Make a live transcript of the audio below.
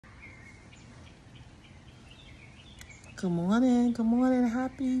Good morning. Good morning.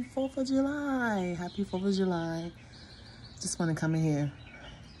 Happy 4th of July. Happy 4th of July. Just want to come in here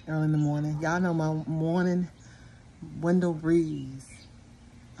early in the morning. Y'all know my morning window breeze.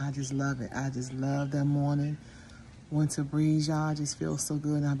 I just love it. I just love that morning winter breeze, y'all. Just feels so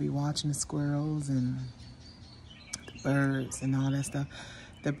good. And I'll be watching the squirrels and the birds and all that stuff.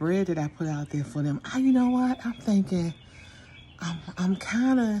 The bread that I put out there for them. You know what? I'm thinking I'm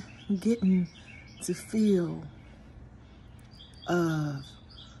kind of getting to feel of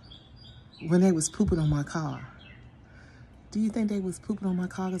when they was pooping on my car. Do you think they was pooping on my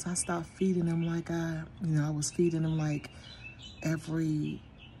car because I stopped feeding them like I was feeding them like every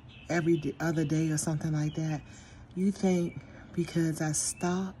other day or something like that? You think because I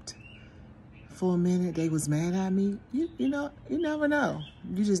stopped for a minute they was mad at me? You never know.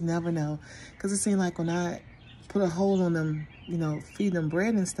 You just never know. Because it seemed like when I put a hold on them, feed them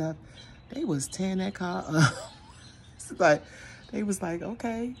bread and stuff, they was tearing that car up. It's like, they was like,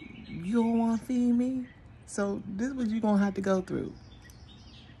 okay, you don't want to feed me? So this is what you're going to have to go through.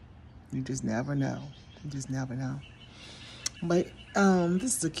 You just never know. You just never know. But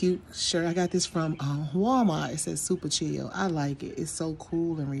this is a cute shirt. I got this from Walmart. It says Super Chill. I like it. It's so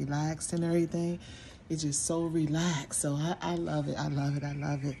cool and relaxed and everything. It's just so relaxed. So I love it. I love it. I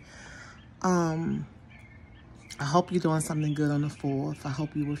love it. I hope you're doing something good on the 4th. I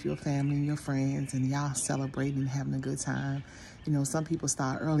hope you with your family and your friends and y'all celebrating and having a good time. Some people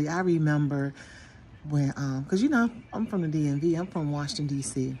start early. I remember when, because I'm from the DMV. I'm from Washington,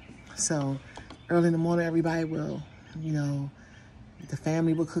 D.C. So early in the morning, everybody will, the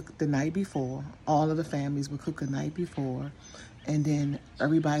family will cook the night before. All of the families will cook the night before. And then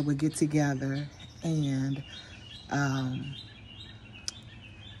everybody would get together and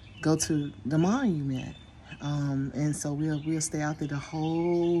go to the monument. And so we'll stay out there the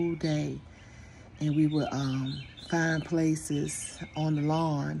whole day, and we would find places on the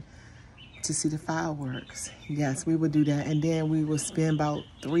lawn to see the fireworks. Yes, we would do that, and then we would spend about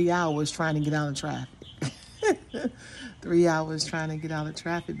 3 hours trying to get out of traffic. 3 hours trying to get out of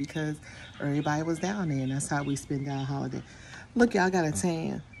traffic because everybody was down there, and that's how we spend our holiday. Look, y'all, I got a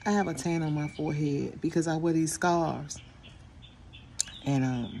tan. I have a tan on my forehead because I wear these scarves,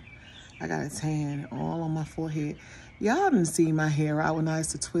 and I got a tan all on my forehead. Y'all didn't see my hair out when I used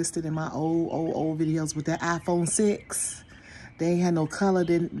to twist it in my old videos with that iPhone 6. They ain't had no color.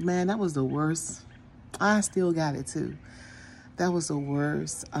 Man, that was the worst. I still got it too. That was the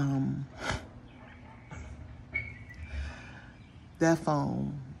worst. That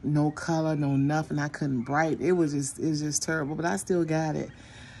phone, no color, no nothing. I couldn't bright. It was just terrible, but I still got it.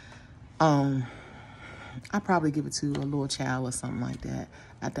 I probably give it to a little child or something like that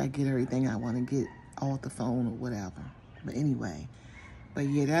after I get everything I want to get off the phone or whatever. But anyway,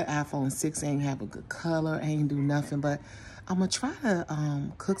 yeah, that iPhone 6 ain't have a good color, ain't do nothing. But I'm going to try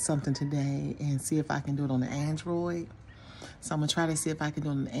to cook something today and see if I can do it on the Android. So I'm going to try to see if I can do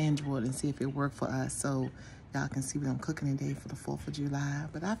it on the Android and see if it worked for us. So y'all can see what I'm cooking today for the 4th of July.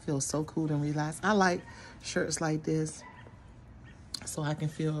 But I feel so cool and relaxed. I like shirts like this so I can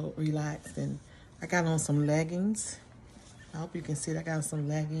feel relaxed. And I got on some leggings. I hope you can see it. I got some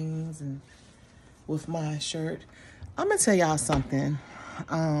leggings and with my shirt. I'm going to tell y'all something.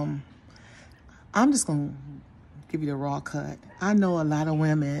 I'm just going to give you the raw cut. I know a lot of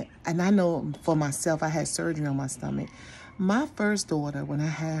women, and I know for myself, I had surgery on my stomach. My first daughter, when I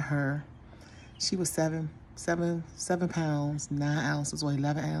had her, she was 7 pounds, 9 ounces, or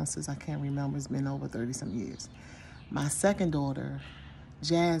 11 ounces. I can't remember. It's been over 30-some years. My second daughter,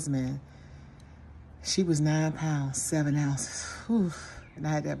 Jasmine, she was 9 pounds, 7 ounces. Whew. And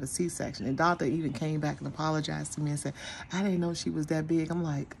I had to have a C-section. The doctor even came back and apologized to me and said, I didn't know she was that big. I'm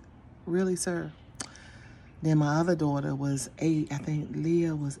like, really, sir? Then my other daughter was 8. I think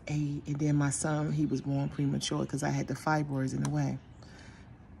Leah was 8. And then my son, he was born premature because I had the fibroids in the way.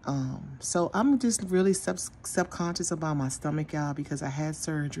 So I'm just really subconscious about my stomach, y'all, because I had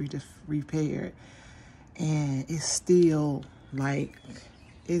surgery to repair it. And it's still like...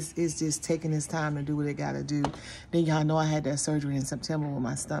 It's just taking its time to do what it got to do. Then y'all know I had that surgery in September with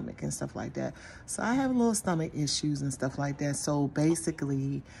my stomach and stuff like that. So I have little stomach issues and stuff like that. So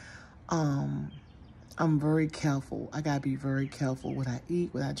basically, I'm very careful. I got to be very careful what I eat,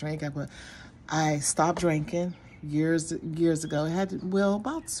 what I drink. I stopped drinking years ago.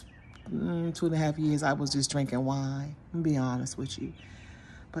 About 2.5 years, I was just drinking wine. I'm be honest with you.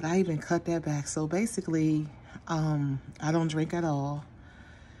 But I even cut that back. So basically, I don't drink at all.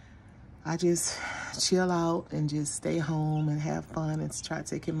 I just chill out and just stay home and have fun and try to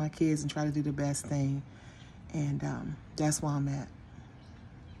take care of my kids and try to do the best thing. And that's where I'm at.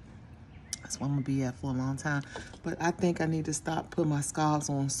 That's where I'm going to be at for a long time. But I think I need to stop putting my scarves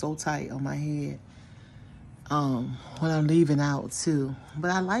on so tight on my head when I'm leaving out, too.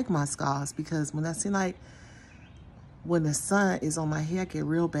 But I like my scarves because when I see, like, when the sun is on my hair, I get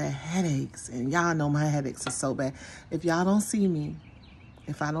real bad headaches. And y'all know my headaches are so bad. If y'all don't see me,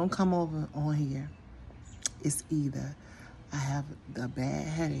 if I don't come over on here, it's either I have a bad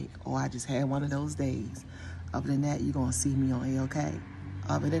headache or I just had one of those days. Other than that, you're going to see me on AOK.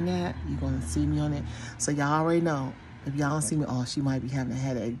 Other than that, you're going to see me on it. So y'all already know, if y'all don't see me, oh, she might be having a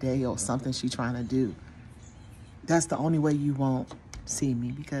headache day or something she's trying to do. That's the only way you won't see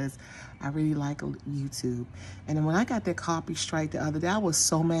me, because I really like YouTube. And then when I got that copy strike the other day, I was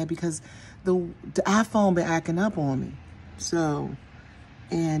so mad because the iPhone been acting up on me. So,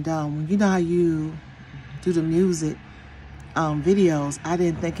 and you know how you do the music videos, I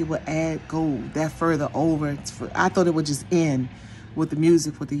didn't think it would go that further over. I thought it would just end with the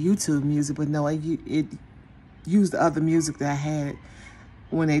music, with the YouTube music, but no, it used the other music that I had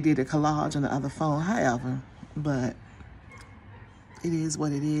when they did a collage on the other phone. However, but it is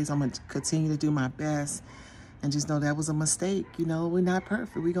what it is. I'm going to continue to do my best and just know that was a mistake. You know, we're not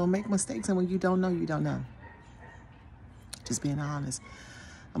perfect. We're going to make mistakes, and when you don't know, you don't know. Just being honest.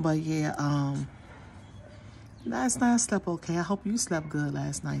 But yeah, last night I slept okay. I hope you slept good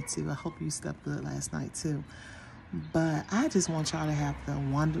last night too. I hope you slept good last night too. But I just want y'all to have a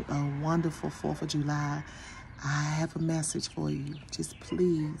wonderful 4th of July. I have a message for you. Just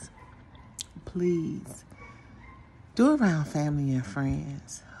please, please, do it around family and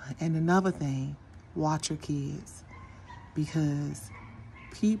friends. And another thing, watch your kids. Because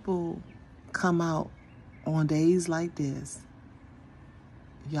people come out on days like this,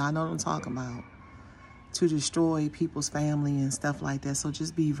 y'all know what I'm talking about, to destroy people's family and stuff like that. So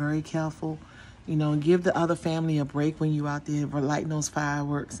just be very careful. You know, give the other family a break when you're out there lighting those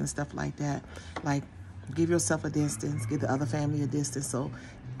fireworks and stuff like that. Like, give yourself a distance. Give the other family a distance so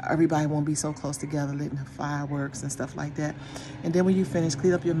everybody won't be so close together lighting the fireworks and stuff like that. And then when you finish,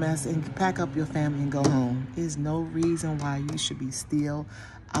 clean up your mess and pack up your family and go home. There's no reason why you should be still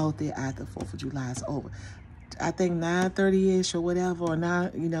out there after 4th of July is over. I think 9:30-ish or whatever, or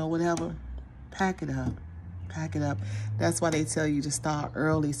 9, you know, whatever. Pack it up. Pack it up. That's why they tell you to start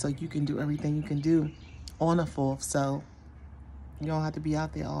early so you can do everything you can do on the 4th. So you don't have to be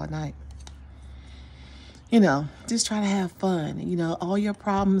out there all night. You know, just try to have fun. You know, all your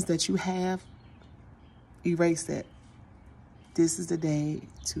problems that you have, erase it. This is the day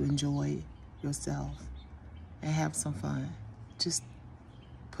to enjoy yourself and have some fun. Just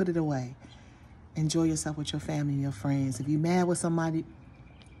put it away. Enjoy yourself with your family and your friends. If you're mad with somebody,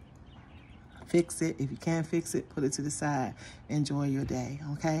 fix it. If you can't fix it, put it to the side. Enjoy your day,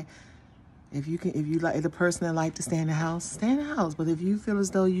 okay? If you like the person that like to stay in the house, stay in the house. But if you feel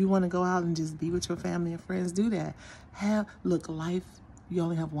as though you want to go out and just be with your family and friends, do that. Look, life, you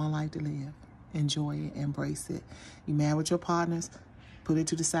only have one life to live. Enjoy it, embrace it. You mad with your partners, put it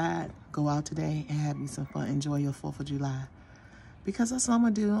to the side. Go out today and have you some fun. Enjoy your 4th of July. Because that's what I'm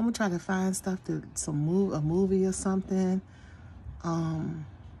going to do. I'm going to try to find stuff, a movie or something. And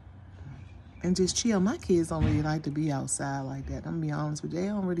just chill. My kids don't really like to be outside like that. I'm going to be honest with you. They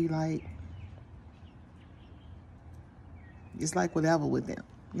don't really like, it's like whatever with them.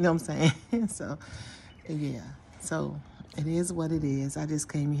 You know what I'm saying? So, yeah. So, it is what it is. I just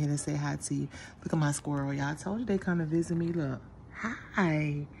came here to say hi to you. Look at my squirrel, y'all. I told you they come to visit me. Look.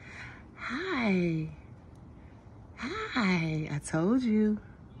 Hi. Hi. Hi. I told you.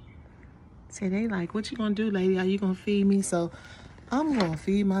 Say they like, what you gonna do, lady? Are you gonna feed me? So, I'm gonna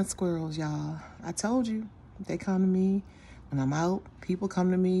feed my squirrels, y'all. I told you. They come to me. When I'm out, people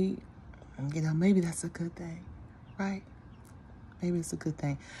come to me. And, you know, maybe that's a good thing. Right? Maybe it's a good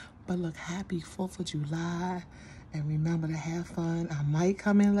thing. But look, happy 4th of July. And remember to have fun. I might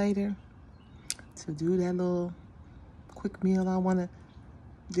come in later to do that little quick meal I want to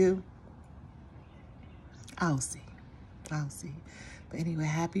do. I'll see. I'll see. But anyway,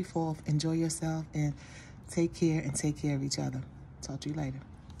 happy 4th. Enjoy yourself and take care and take care of each other. Talk to you later.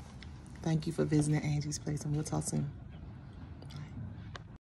 Thank you for visiting Angie's Place, and we'll talk soon.